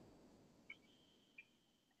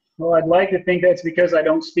 Well, I'd like to think that's because I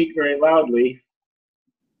don't speak very loudly.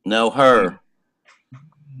 No, her.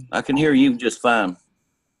 I can hear you just fine.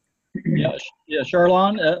 Yeah,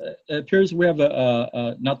 Charlene, it appears we have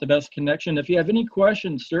not the best connection. If you have any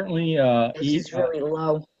questions, certainly It's really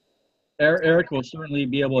low. Eric will certainly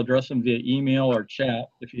be able to address them via email or chat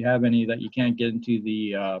if you have any that you can't get into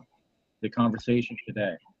the conversation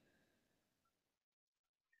today.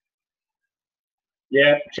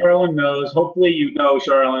 Yeah, Charlene knows. Hopefully you know,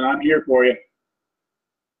 Charlene. I'm here for you.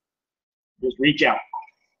 Just reach out.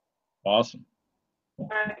 Awesome.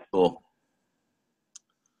 Cool.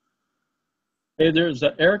 Hey,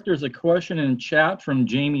 Eric, there's a question in chat from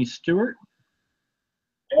Jamie Stewart.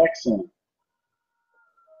 Excellent.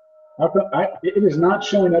 It is not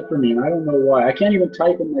showing up for me, and I don't know why. I can't even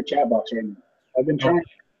type in my chat box right now. I've been trying. Okay.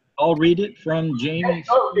 I'll read it from Jamie.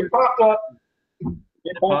 Oh, it popped up.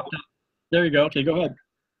 It popped up. There you go. Okay, go ahead.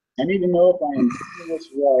 I need to know if I am doing this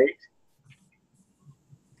right.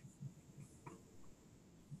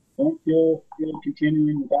 Don't feel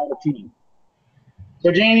continuing without a team.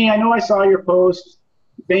 So, Janie, I know I saw your post.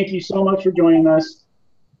 Thank you so much for joining us.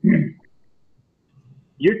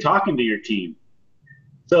 You're talking to your team.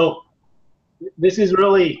 So, this is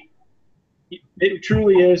really, it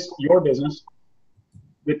truly is your business.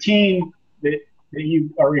 The team that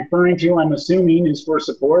you are referring to, I'm assuming, is for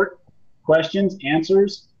support, questions,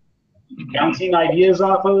 answers, bouncing ideas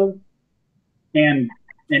off of, and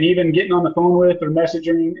even getting on the phone with or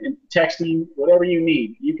messaging and texting, whatever you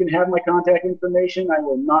need. You can have my contact information. I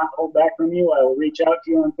will not hold back from you. I will reach out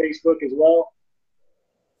to you on Facebook as well.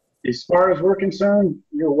 As far as we're concerned,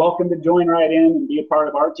 you're welcome to join right in and be a part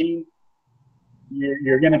of our team.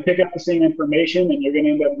 You're going to pick up the same information, and you're going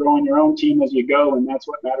to end up growing your own team as you go, and that's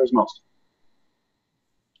what matters most.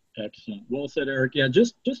 Excellent. Well said, Eric. Yeah,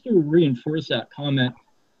 just to reinforce that comment,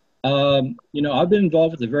 you know, I've been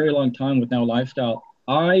involved with a very long time with Now Lifestyle.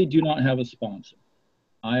 I do not have a sponsor.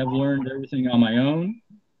 I have learned everything on my own.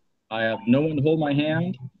 I have no one to hold my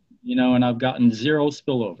hand, you know, and I've gotten zero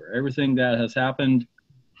spillover. Everything that has happened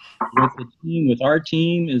with the team, with our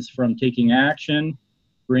team, is from taking action,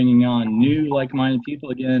 bringing on new like-minded people.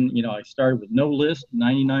 Again, you know, I started with no list,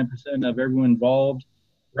 99% of everyone involved,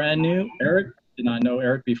 brand new. Eric, did not know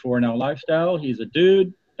Eric before Now Lifestyle. He's a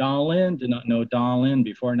dude. Donna Lynn, did not know Donna Lynn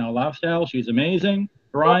before Now Lifestyle. She's amazing.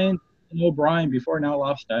 Brian, didn't know Brian before Now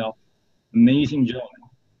Lifestyle. Amazing gentleman.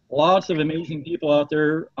 Lots of amazing people out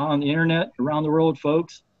there on the internet, around the world,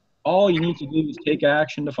 folks. All you need to do is take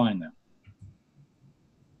action to find them.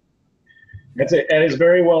 That is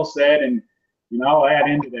very well said, and you know, I'll add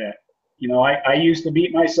into that. You know, I used to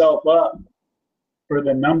beat myself up for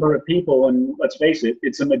the number of people, and let's face it,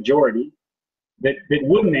 it's a majority that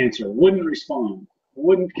wouldn't answer, wouldn't respond,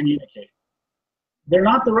 wouldn't communicate. They're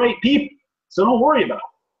not the right people, so don't worry about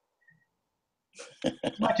it.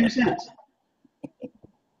 That's my 2 cents.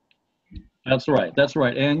 That's right. That's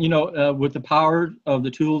right. And, you know, with the power of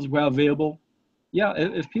the tools we have available, yeah,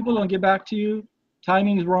 if people don't get back to you,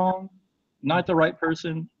 timing's wrong, not the right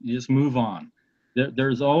person, you just move on.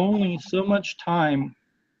 There's only so much time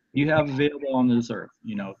you have available on this earth.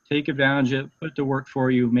 You know, take advantage of it, put it to work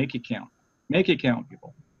for you, make it count. Make it count,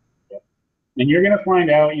 people. And you're going to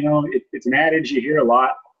find out, you know, it's an adage you hear a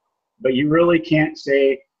lot, but you really can't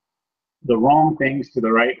say the wrong things to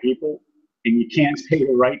the right people, and you can't say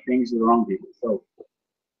the right things to the wrong people. So,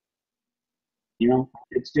 you know,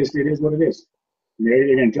 it's just, it is what it is. They're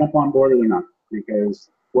either going to jump on board or they're not, because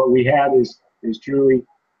what we have is truly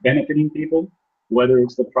benefiting people, whether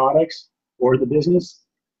it's the products or the business,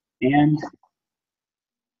 and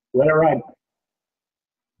let it ride.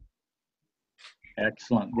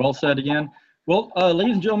 Excellent. Well said again. Well,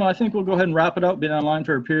 ladies and gentlemen, I think we'll go ahead and wrap it up. Been online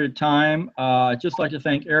for a period of time. I'd just like to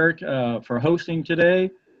thank Eric for hosting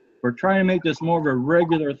today. We're trying to make this more of a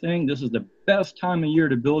regular thing. This is the best time of year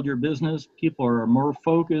to build your business. People are more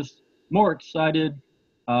focused, more excited.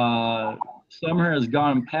 Summer has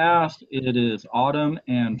gone past. It is autumn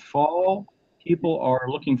and fall. People are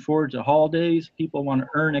looking forward to holidays. People want to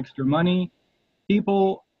earn extra money.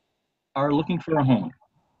 People are looking for a home.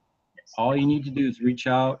 All you need to do is reach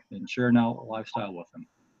out and share an out lifestyle with them.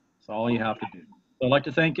 That's all you have to do. So I'd like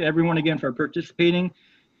to thank everyone again for participating.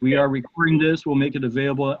 We are recording this. We'll make it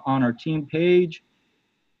available on our team page.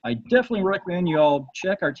 I definitely recommend you all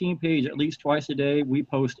check our team page at least twice a day. We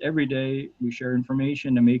post every day. We share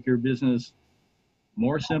information to make your business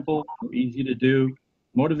more simple, more easy to do.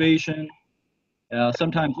 Motivation,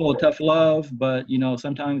 sometimes a little tough love, but you know,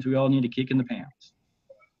 sometimes we all need a kick in the pants.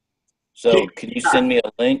 So can you send me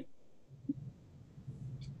a link?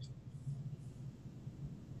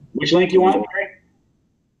 Which link you want?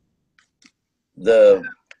 The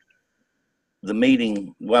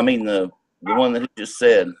meeting, well, I mean, the one that he just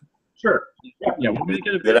said. Sure. Yeah, we'll make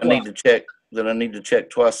it that I need to check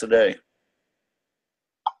twice a day.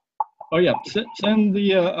 Oh yeah, send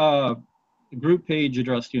the group page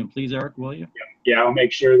address to him, please, Eric, will you? Yeah, I'll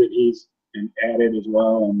make sure that he's added as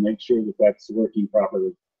well, and make sure that that's working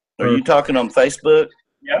properly. Are you talking on Facebook?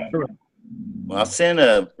 Yeah. Well, I sent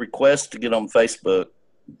a request to get on Facebook,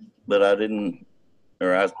 but I didn't,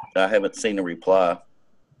 or I haven't seen a reply.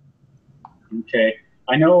 Okay.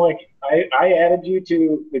 I know, like, I added you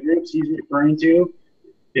to the groups he's referring to.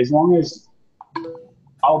 As long as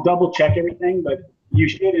I'll double check everything, but you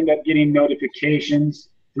should end up getting notifications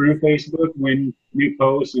through Facebook when new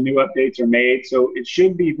posts and new updates are made. So it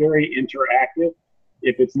should be very interactive.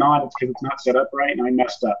 If it's not, it's because it's not set up right and I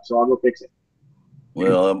messed up. So I'll go fix it.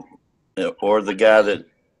 Well, or the guy that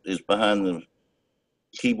is behind the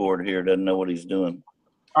keyboard here doesn't know what he's doing.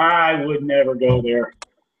 I would never go there.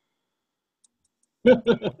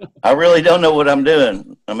 I really don't know what I'm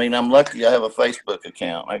doing. I mean, I'm lucky I have a Facebook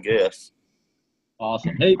account, I guess.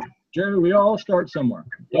 Awesome. Hey, Jerry, we all start somewhere.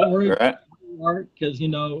 Don't worry, Right. because you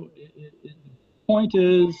know, the point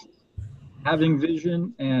is having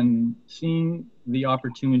vision and seeing the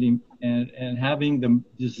opportunity and having the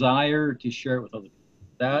desire to share it with other people.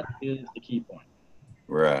 That is the key point.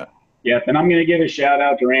 Right. Yeah, and I'm going to give a shout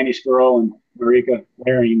out to Randy Squirrel and Marika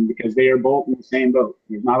Waring because they are both in the same boat.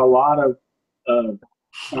 There's not a lot of,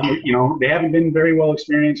 you know, they haven't been very well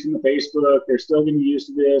experienced in the Facebook. They're still getting used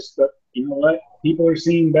to this, but you know what? People are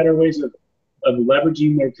seeing better ways of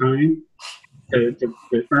leveraging their time to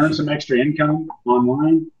earn some extra income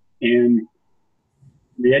online, and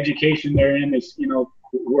the education they're in is, you know,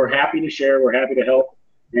 we're happy to share, we're happy to help,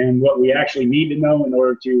 and what we actually need to know in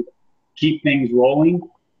order to keep things rolling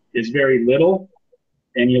is very little,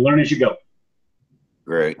 and you learn as you go.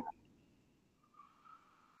 Great.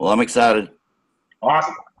 Well, I'm excited.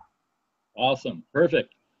 Awesome. Awesome.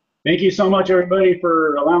 Perfect. Thank you so much, everybody,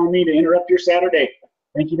 for allowing me to interrupt your Saturday.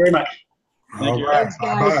 Thank you very much. Thank you. Right. Thanks,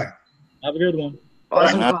 guys. Bye-bye. Have a good one.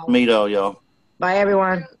 Awesome Nice call. to meet all y'all. Bye,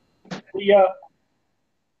 everyone. See ya.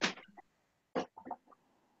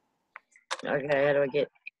 Okay, how do I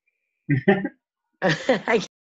get? I